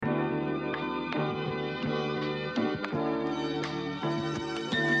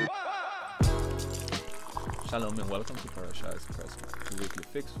Shalom and welcome to Parasha Espresso, the weekly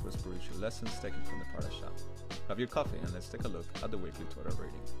fix for spiritual lessons taken from the Parasha. Have your coffee and let's take a look at the weekly Torah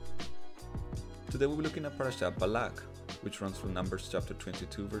reading. Today we'll be looking at Parashat Balak, which runs from Numbers chapter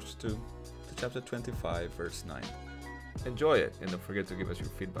 22 verse 2 to chapter 25 verse 9. Enjoy it and don't forget to give us your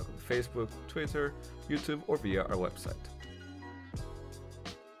feedback on Facebook, Twitter, YouTube or via our website.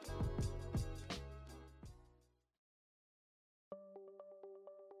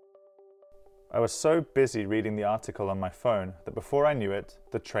 I was so busy reading the article on my phone that before I knew it,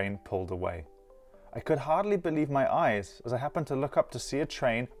 the train pulled away. I could hardly believe my eyes as I happened to look up to see a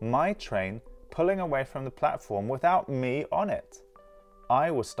train, my train, pulling away from the platform without me on it.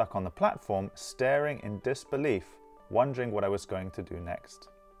 I was stuck on the platform, staring in disbelief, wondering what I was going to do next.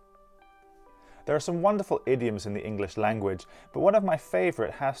 There are some wonderful idioms in the English language, but one of my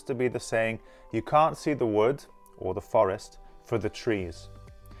favorite has to be the saying, "You can't see the wood, or the forest, for the trees."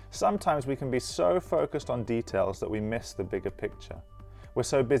 Sometimes we can be so focused on details that we miss the bigger picture. We're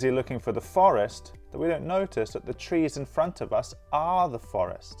so busy looking for the forest that we don't notice that the trees in front of us are the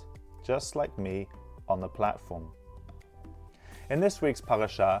forest, just like me on the platform. In this week's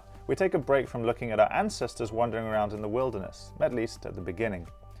parasha, we take a break from looking at our ancestors wandering around in the wilderness, at least at the beginning.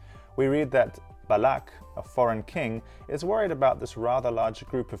 We read that Balak, a foreign king, is worried about this rather large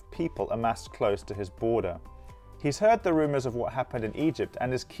group of people amassed close to his border. He's heard the rumors of what happened in Egypt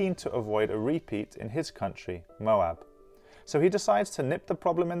and is keen to avoid a repeat in his country, Moab. So he decides to nip the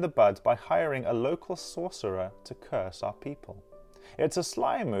problem in the bud by hiring a local sorcerer to curse our people. It's a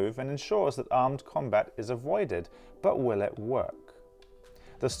sly move and ensures that armed combat is avoided, but will it work?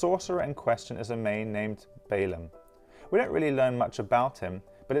 The sorcerer in question is a man named Balaam. We don't really learn much about him,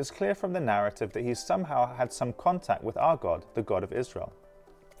 but it's clear from the narrative that he's somehow had some contact with our God, the God of Israel.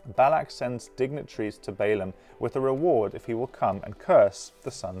 Balak sends dignitaries to Balaam with a reward if he will come and curse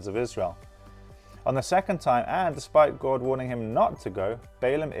the sons of Israel. On the second time, and despite God warning him not to go,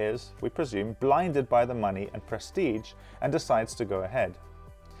 Balaam is, we presume, blinded by the money and prestige and decides to go ahead.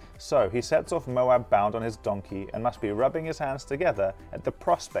 So he sets off Moab bound on his donkey and must be rubbing his hands together at the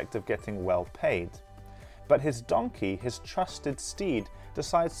prospect of getting well paid. But his donkey, his trusted steed,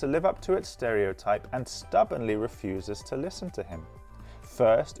 decides to live up to its stereotype and stubbornly refuses to listen to him.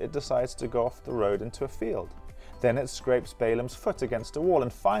 First, it decides to go off the road into a field. Then it scrapes Balaam's foot against a wall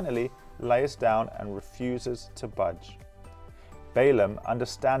and finally lays down and refuses to budge. Balaam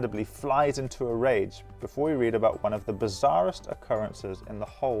understandably flies into a rage before we read about one of the bizarrest occurrences in the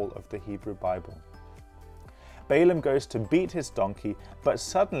whole of the Hebrew Bible. Balaam goes to beat his donkey, but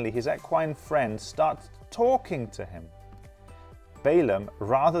suddenly his equine friend starts talking to him. Balaam,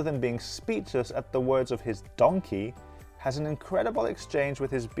 rather than being speechless at the words of his donkey, has an incredible exchange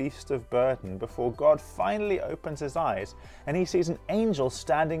with his beast of burden before God finally opens his eyes and he sees an angel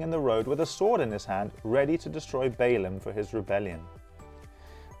standing in the road with a sword in his hand, ready to destroy Balaam for his rebellion.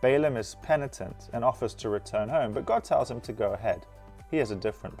 Balaam is penitent and offers to return home, but God tells him to go ahead. He has a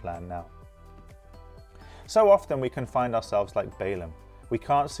different plan now. So often we can find ourselves like Balaam. We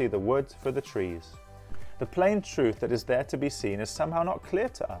can't see the wood for the trees. The plain truth that is there to be seen is somehow not clear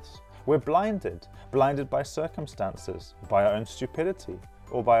to us. We're blinded by circumstances, by our own stupidity,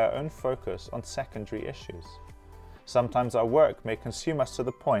 or by our own focus on secondary issues. Sometimes our work may consume us to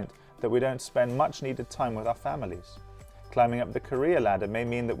the point that we don't spend much needed time with our families. Climbing up the career ladder may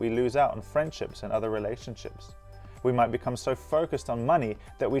mean that we lose out on friendships and other relationships. We might become so focused on money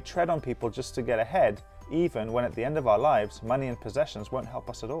that we tread on people just to get ahead, even when at the end of our lives, money and possessions won't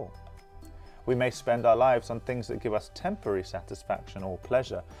help us at all. We may spend our lives on things that give us temporary satisfaction or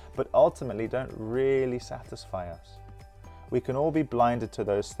pleasure, but ultimately don't really satisfy us. We can all be blinded to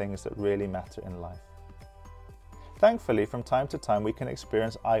those things that really matter in life. Thankfully, from time to time, we can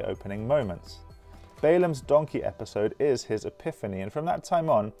experience eye-opening moments. Balaam's donkey episode is his epiphany, and from that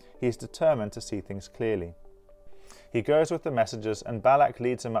time on, he is determined to see things clearly. He goes with the messengers, and Balak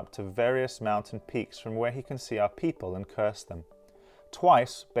leads him up to various mountain peaks from where he can see our people and curse them.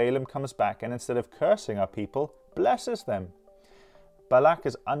 Twice, Balaam comes back and instead of cursing our people, blesses them. Balak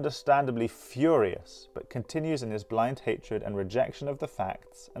is understandably furious, but continues in his blind hatred and rejection of the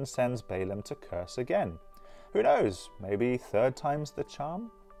facts and sends Balaam to curse again. Who knows, maybe third time's the charm?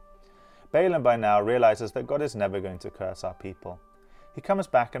 Balaam by now realizes that God is never going to curse our people. He comes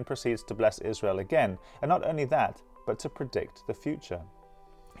back and proceeds to bless Israel again, and not only that, but to predict the future.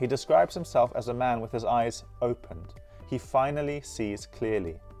 He describes himself as a man with his eyes opened. He finally sees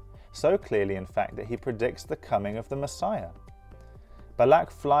clearly. So clearly, in fact, that he predicts the coming of the Messiah. Balak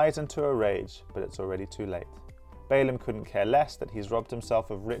flies into a rage, but it's already too late. Balaam couldn't care less that he's robbed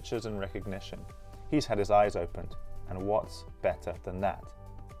himself of riches and recognition. He's had his eyes opened, and what's better than that?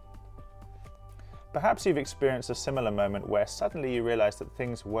 Perhaps you've experienced a similar moment where suddenly you realize that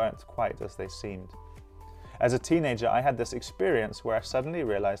things weren't quite as they seemed. As a teenager, I had this experience where I suddenly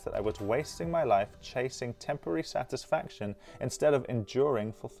realized that I was wasting my life chasing temporary satisfaction instead of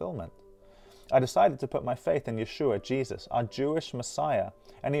enduring fulfillment. I decided to put my faith in Yeshua, Jesus, our Jewish Messiah,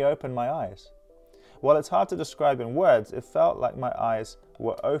 and he opened my eyes. While it's hard to describe in words, it felt like my eyes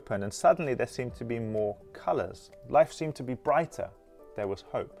were open and suddenly there seemed to be more colors. Life seemed to be brighter. There was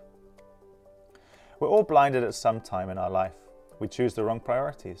hope. We're all blinded at some time in our life. We choose the wrong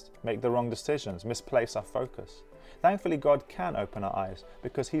priorities, make the wrong decisions, misplace our focus. Thankfully, God can open our eyes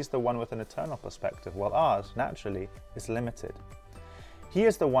because he's the one with an eternal perspective, while ours, naturally, is limited. He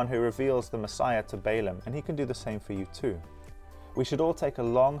is the one who reveals the Messiah to Balaam, and he can do the same for you too. We should all take a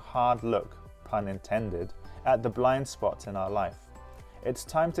long, hard look, pun intended, at the blind spots in our life. It's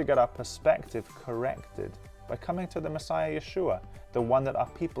time to get our perspective corrected by coming to the Messiah Yeshua, the one that our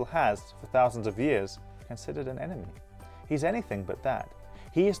people has, for thousands of years, considered an enemy. He's anything but that.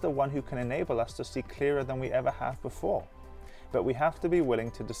 He is the one who can enable us to see clearer than we ever have before. But we have to be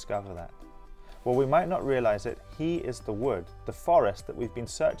willing to discover that. While we might not realize it, he is the wood, the forest that we've been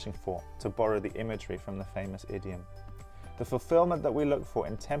searching for, to borrow the imagery from the famous idiom. The fulfillment that we look for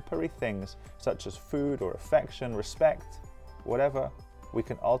in temporary things such as food or affection, respect, whatever, we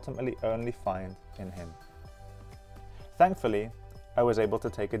can ultimately only find in him. Thankfully, I was able to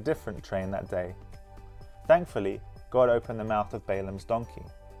take a different train that day. Thankfully, God opened the mouth of Balaam's donkey.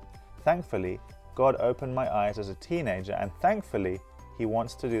 Thankfully, God opened my eyes as a teenager, and thankfully, he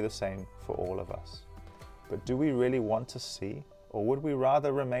wants to do the same for all of us. But do we really want to see, or would we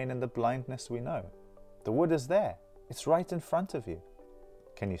rather remain in the blindness we know? The wood is there. It's right in front of you.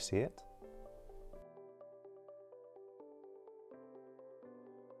 Can you see it?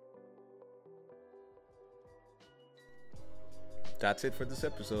 That's it for this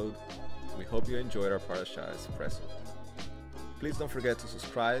episode. We hope you enjoyed our Parasha Espresso. Please don't forget to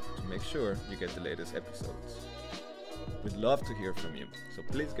subscribe to make sure you get the latest episodes. We'd love to hear from you, so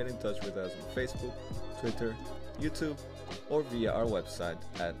please get in touch with us on Facebook, Twitter, YouTube, or via our website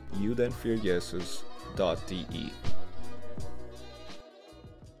at youthenfearjesus.de.